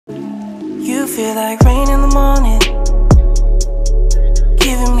You feel like rain in the morning,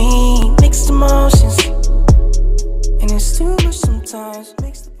 giving me mixed emotions, and it's too much sometimes.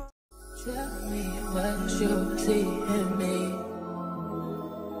 Makes the tell me what you see in me.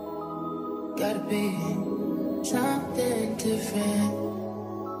 Gotta be something different.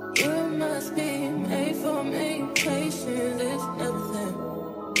 You must be made for me. Patience is nothing.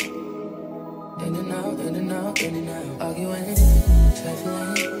 In and out, in and out, in and out. Arguing,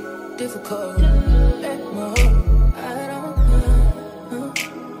 trifling, difficult. Let more. I don't know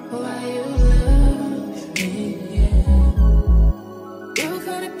why you love me. Yeah. You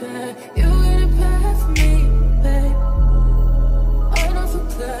got it bad, you got it bad for me, babe. I don't feel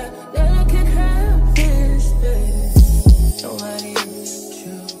glad that I can have this, babe. Nobody else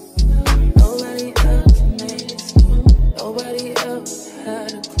true. Nobody else makes me. Nobody else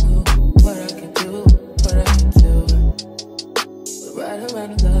had a clue what I could do, what I could do. Right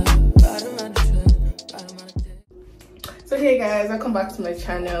around love, right around the truth, right around the day. So hey guys, welcome back to my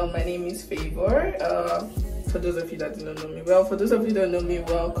channel. My name is Favor. For those of you that do not know me well, for those of you that know me,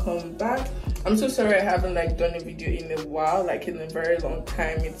 welcome back. I'm so sorry I haven't done a video in a while, in a very long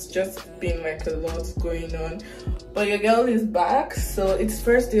time. It's just been a lot going on, but your girl is back. So it's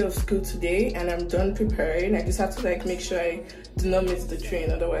first day of school today and I'm done preparing. I just have to make sure I do not miss the train,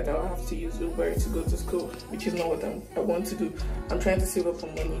 otherwise I'll have to use Uber to go to school, which is not what I want to do. I'm trying to save up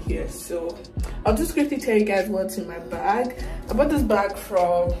some money here, so I'll just quickly tell you guys what's in my bag. I bought this bag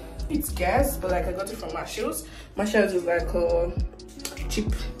from It's Guess, but I got it from Marshalls. Marshalls is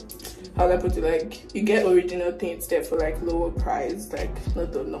cheap. How do I put it? You get original things there for lower price,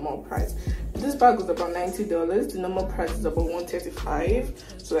 not the normal price. This bag was about $90. The normal price is about $135.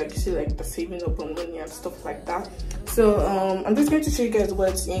 So you see the saving up on money and stuff like that. So I'm just going to show you guys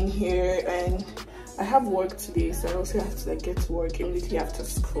what's in here, and I have work today, so I also have to get to work immediately after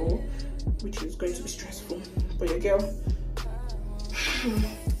school, which is going to be stressful. But your girl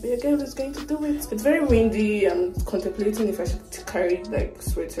is going to do it. It's very windy. I'm contemplating if I should carry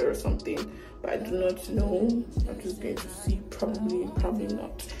sweater or something, but I do not know. I'm just going to see. Probably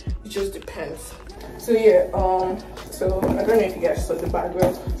not. It just depends. So yeah, so I don't know if you guys saw the bag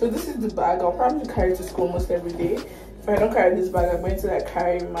well. So this is the bag. I'll probably carry to school almost every day. If I don't carry this bag, I'm going to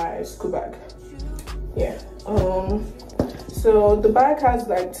carry my school bag. Yeah. So the bag has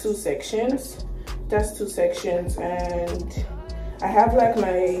two sections. That's two sections, and I have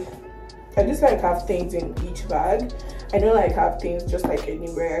I just have things in each bag. I don't have things just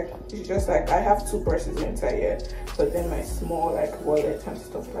anywhere. It's just I have two purses inside here, but then my small wallet and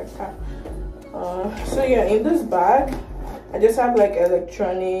stuff like that. So yeah, in this bag I just have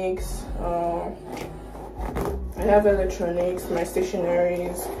electronics. I have electronics, my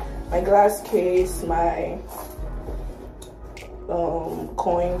stationaries, my glass case, my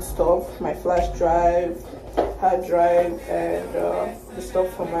coin stuff, my flash drive, hard drive, and the stuff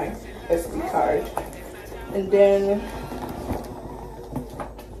for my SD card. And then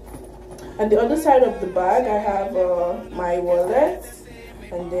at the other side of the bag I have my wallet,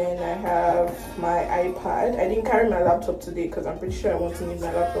 and then I have my iPad. I didn't carry my laptop today because I'm pretty sure I want to need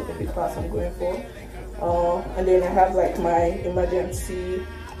my laptop in the class I'm going for. And then I have my emergency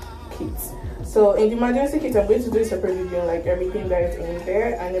kit. So in the emergency kit, I'm going to do a separate video on everything that is in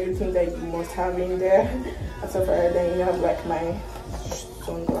there and everything that you must have in there. And stuff like that. Then you have my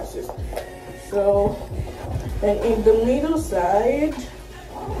sunglasses. So then in the middle side,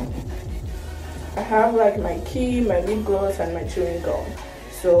 I have my key, my lip gloss, and my chewing gum.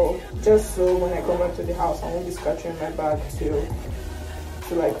 So just so when I come back to the house, I won't be scratching my bag to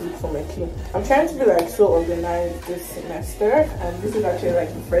look for my key. I'm trying to be so organized this semester, and this is actually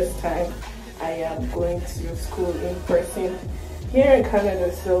the first time I am going to school in person here in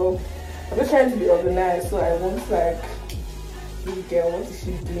Canada. So I'm just trying to be organized, so I won't really get what is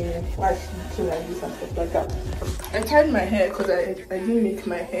she doing, why is she looking like this and stuff like that. I tied my hair because I didn't make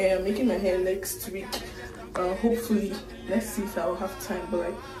my hair. I'm making my hair next week. Hopefully, let's see if I'll have time,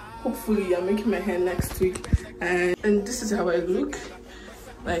 but hopefully I'm making my hair next week. And this is how I look.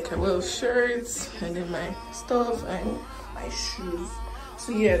 I wear shirts and then my stuff and my shoes.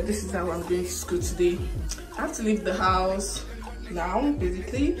 So yeah, this is how I'm going to school today. I have to leave the house now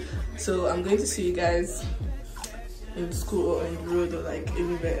basically, so I'm going to see you guys in school or in the road or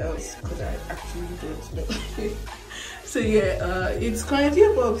anywhere else, because I actually don't know. So yeah, it's currently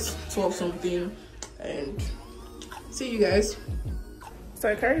about 12 something, and see you guys. So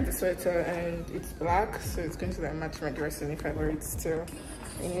I carried the sweater and it's black, so it's going to match my dress, and if I wear it still.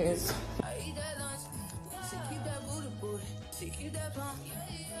 Anyways,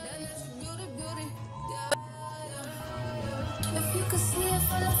 if you could see it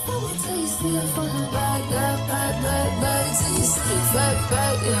from the phone till you see it from the back, back till you see it back,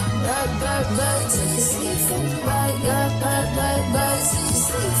 yeah, back till you see it from the back till you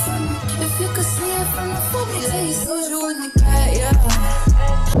see it from the. If you could see it from the front, till you see you in the back, yeah.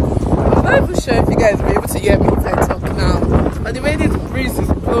 I'm not even sure if you guys will be able to hear me if I talk now, but the way this breeze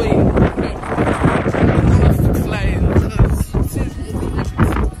is blowing, I'm flying because it is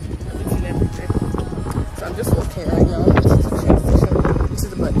moving everything. So I'm just walking right now to the train station, which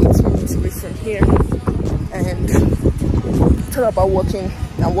is about 8 minutes away from here, and it's all about walking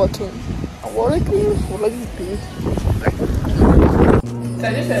and walking. So I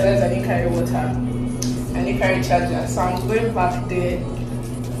just realized I didn't carry water. I didn't carry charger, so I'm going back there.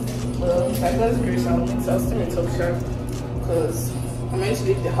 Well, by God's grace, I'll still meet up sharp because I'm meant to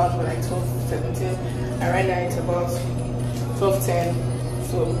leave the house by like 12:17, and right now it's about 12:10.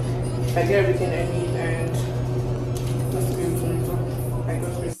 So if I get everything I need and just to be able to meet up, by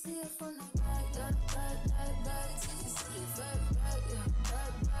God's grace.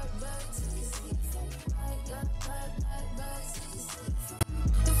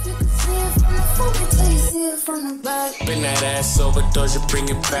 Bring that ass over, doors, you bring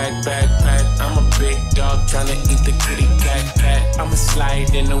it back. I'm a big dog tryna eat the kitty cat. I'ma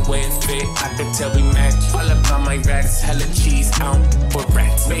slide in the way it fit. I can tell we match. All up on my racks, hella cheese. I don't put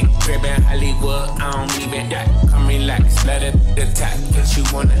rats. Big crib in Hollywood, I don't even that. Come relax, let it attack. Get you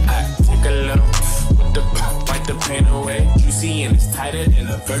wanna act. Take a look with the pop, wipe the pain away. You see, and it's tighter than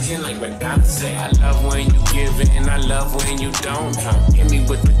a virgin, like McDonald's say. I love when you give it, and I love when you don't. Hit me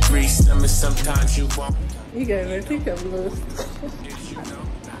with the grease, sometimes you won't. You guys, I think I'm lost.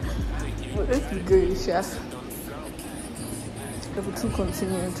 But let's be good, chef. Level 2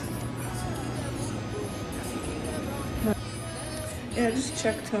 continued. Yeah, I just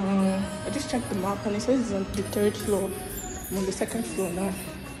checked the map and it says it's on the 3rd floor. I'm on the 2nd floor now.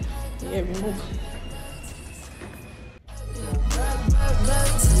 Yeah, we move.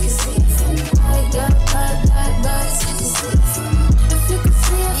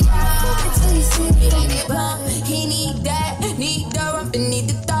 He need that, need the rump and need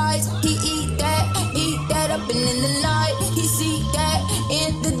the thighs. He eat that up and in the night. He see that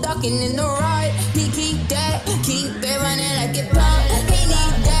in the dark and in the right. He keep it running like it pump. He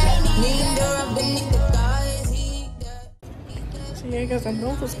need that, need the rump and need the thighs. He eat that. So yeah guys, I'm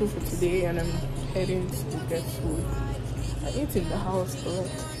done for school for today and I'm heading to get food. I ate in the house, but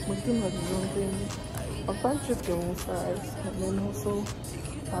like my dinner is hungry. I'll probably just get one fries and then also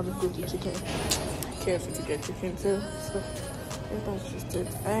have a good chicken. Careful to get chicken too, so yeah, that's just it.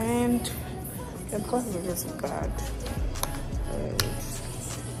 And of course it's just bad, and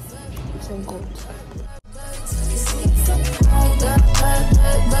it's ain't good.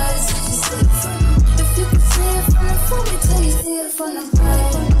 If you could see it from the front, till you see it from the back.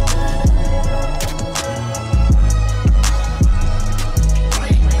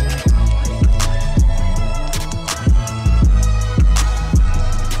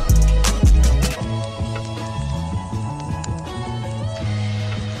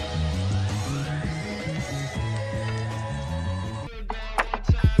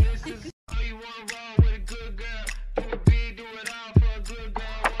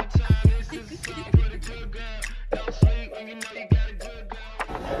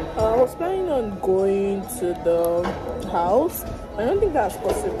 I was planning on going to the house. I don't think that's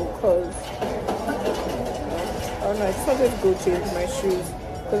possible because I don't know, I just wanted to go change my shoes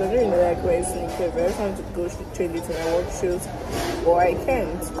because I don't really like wearing sneakers. I just wanted to go change it to my work shoes, but I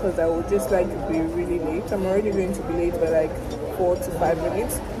can't because I would just like to be really late. I'm already going to be late by like 4 to 5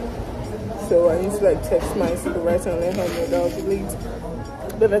 minutes, so I need to like text my supervisor and let her know that I'll be late.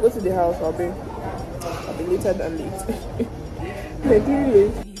 But if I go to the house, I'll be later than late. Like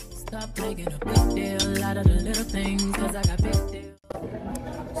really.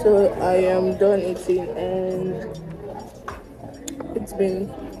 So I am done eating and it's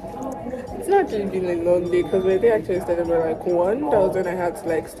not really been a long day because my day actually started by like 1. That was when I had to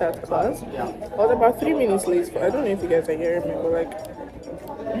like start class. I was about 3 minutes late for, I don't know if you guys are hearing me, but like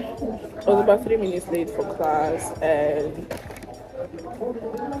I was about 3 minutes late for class, and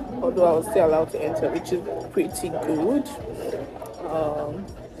although I was still allowed to enter, which is pretty good.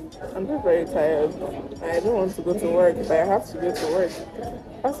 I'm just very tired. I don't want to go to work, but I have to go to work.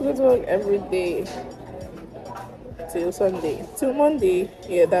 I have to go to work every day till Sunday, till Monday.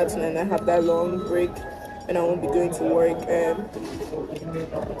 Yeah, that's when I have that long break and I won't be going to work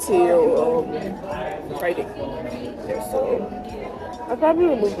till Friday. Yeah, so I'll probably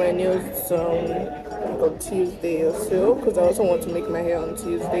remove my nails on Tuesday or so because I also want to make my hair on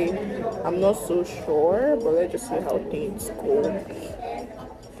Tuesday. I'm not so sure, but let's just see how things go.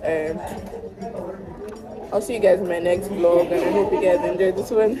 I'll see you guys in my next vlog, and I hope you guys enjoyed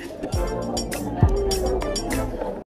this one.